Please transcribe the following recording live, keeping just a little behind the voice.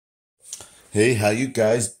Hey, how you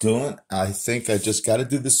guys doing? I think I just got to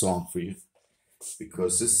do this song for you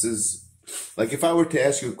because this is like if I were to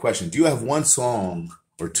ask you a question, do you have one song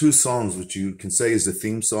or two songs which you can say is the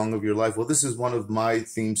theme song of your life? Well, this is one of my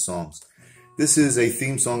theme songs. This is a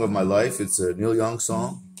theme song of my life. It's a Neil Young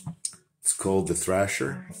song. It's called The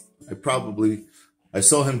Thrasher. I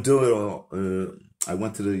saw him do it. I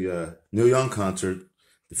went to the Neil Young concert,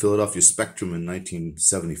 the Philadelphia Spectrum in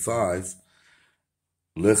 1975.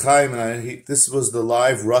 L'chaim, this was the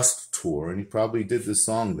live Rust tour, and he probably did this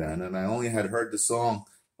song then. And I only had heard the song.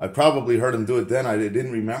 I probably heard him do it then. I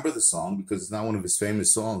didn't remember the song because it's not one of his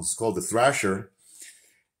famous songs. It's called The Thrasher.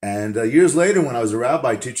 And years later, when I was a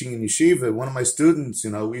rabbi teaching in yeshiva, one of my students,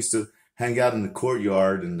 we used to hang out in the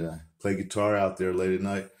courtyard and play guitar out there late at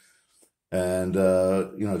night. And,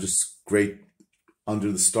 just great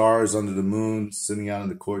under the stars, under the moon, sitting out in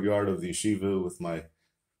the courtyard of the yeshiva with my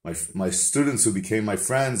students who became my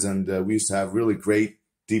friends, and we used to have really great,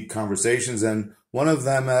 deep conversations. And one of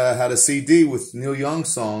them had a CD with Neil Young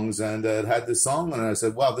songs, and it had this song, and I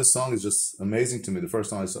said, "Wow, this song is just amazing to me." The first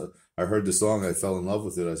time I heard the song, I fell in love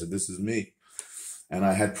with it. I said, "This is me." And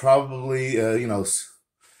I had probably,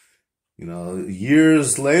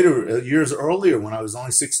 years later, years earlier, when I was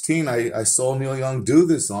only 16, I saw Neil Young do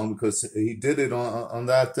this song because he did it on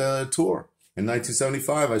that tour in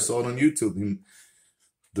 1975. I saw it on YouTube.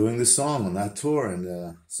 Doing this song on that tour.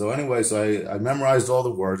 And so I memorized all the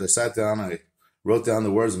words. I sat down, I wrote down the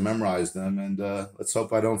words and memorized them. And let's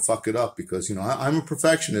hope I don't fuck it up because, I'm a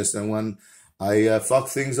perfectionist. And when I fuck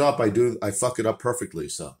things up, I fuck it up perfectly.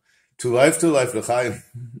 So to life, l'chaim.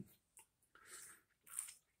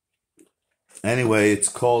 Anyway, it's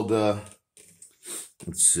called,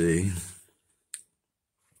 let's see.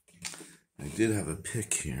 I did have a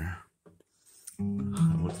pick here.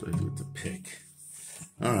 What did I do with the pick?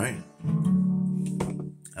 All right.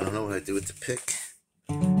 I don't know what I do with the pick.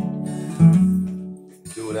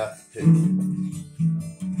 Do without the pick.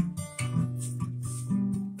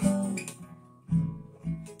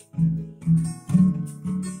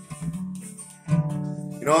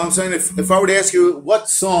 You know what I'm saying? If I were to ask you what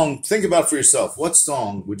song, think about for yourself, what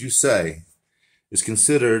song would you say is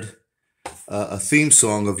considered a theme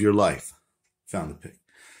song of your life? Found the pick.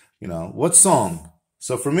 What song?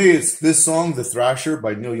 So for me, it's this song, The Thrasher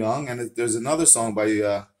by Neil Young, and there's another song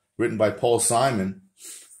written by Paul Simon,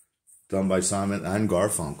 done by Simon and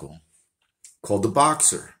Garfunkel, called The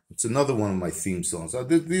Boxer. It's another one of my theme songs.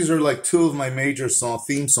 These are like two of my major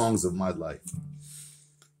theme songs of my life.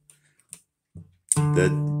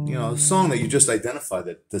 That, a song that you just identify,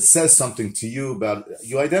 that says something to you about,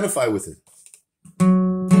 you identify with it.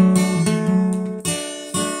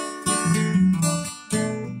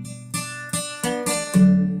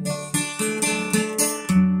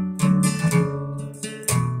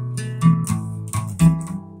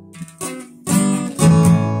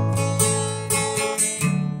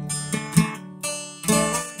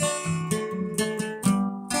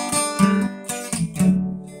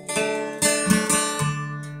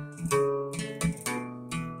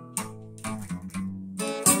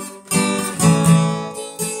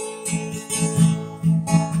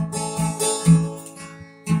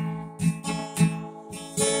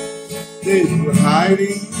 They were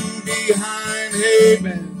hiding behind hay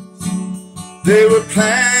bales. They were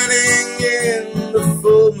planning in the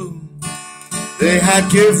full moon. They had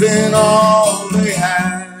given all they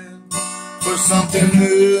had for something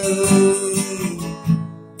new.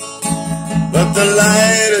 But the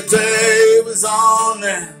light of day was on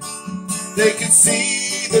them. They could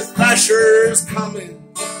see the thrashers coming,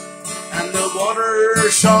 and the water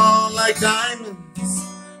shone like diamonds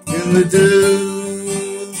in the dew.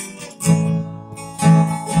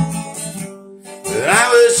 I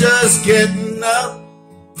was just getting up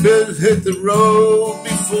to hit the road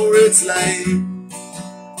before it's late,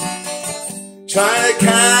 trying to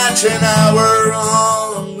catch an hour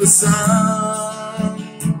on the sun.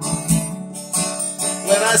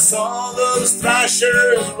 When I saw those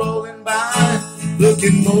thrashers rolling by,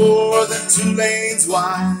 looking more than 2 lanes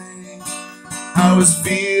wide, I was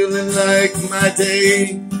feeling like my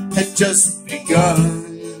day had just begun.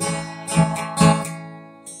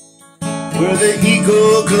 Where the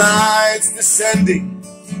eagle glides descending,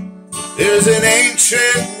 there's an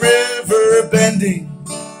ancient river bending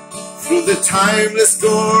through the timeless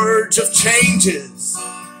gorge of changes,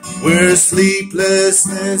 where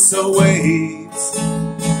sleeplessness awaits.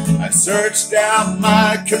 I searched out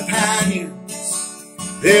my companions,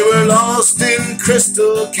 they were lost in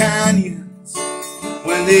crystal canyons,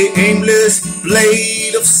 when the aimless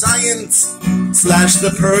blade of science slashed the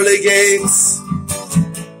pearly gates.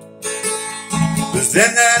 'Cause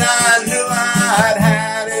then that I knew I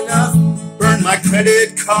my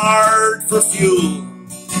credit card for fuel.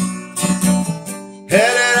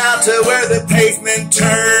 Headed out to where the pavement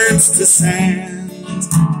turns to sand,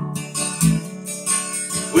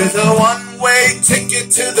 with a one-way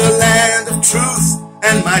ticket to the land of truth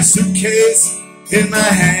and my suitcase in my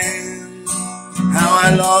hand. How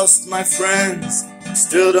I lost my friends, I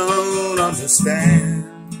still don't understand.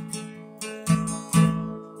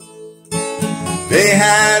 They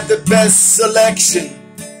had the best selection,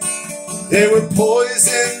 they were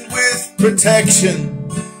poisoned with protection.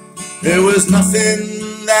 There was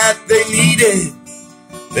nothing that they needed,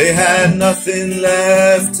 they had nothing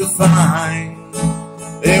left to find.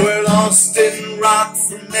 They were lost in rock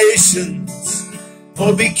formations,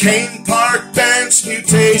 or became park bench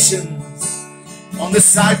mutations. On the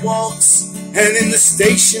sidewalks and in the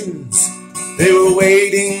stations, they were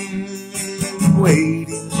waiting.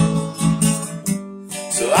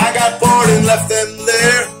 So I got bored and left them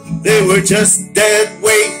there, they were just dead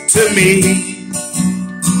weight to me.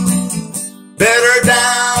 Better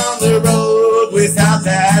down the road without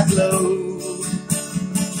that load.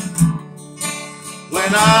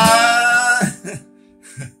 When I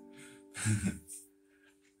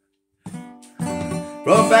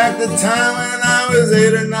brought back the time when I was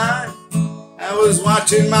 8 or 9, I was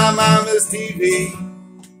watching my mama's TV.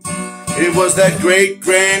 It was that great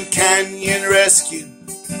Grand Canyon rescue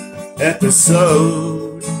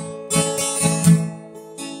episode,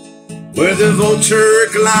 where the vulture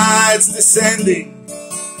glides descending.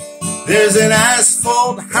 There's an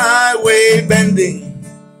asphalt highway bending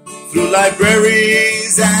through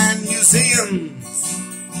libraries and museums,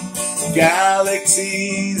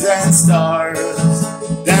 galaxies and stars,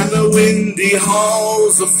 down the windy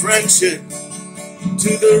halls of friendship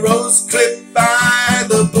to the rose clip by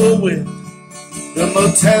the bullwhip. The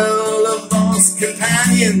motel of lost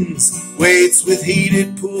companions waits with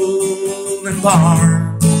heated pool and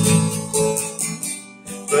bar.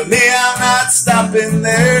 But me, I'm not stopping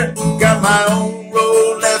there, got my own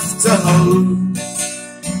road left to hoe.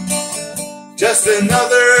 Just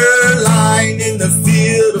another line in the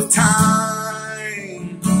field of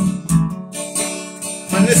time.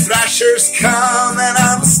 When the thrashers come and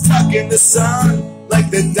I'm stuck in the sun, like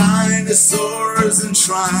the dinosaurs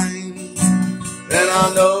enshrined, then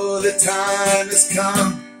I'll know the time has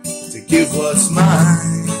come to give what's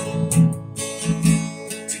mine,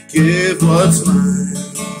 to give what's mine.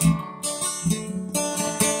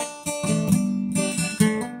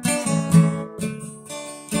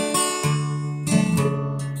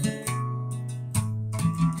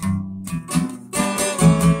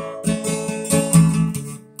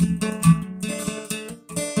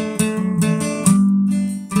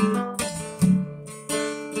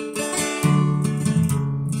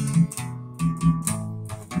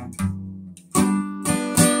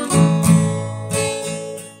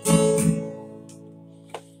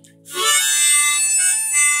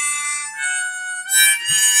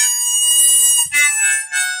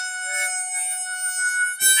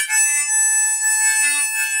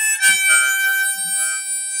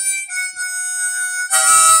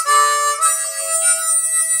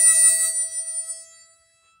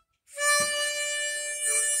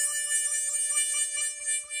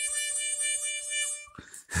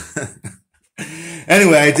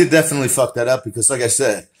 Anyway, I did definitely fuck that up because, like I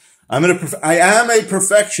said, I am a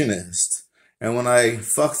perfectionist, and when I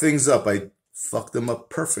fuck things up, I fuck them up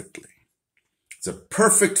perfectly. It's a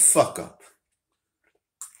perfect fuck up.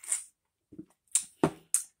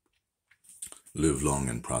 Live long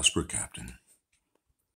and prosper, Captain.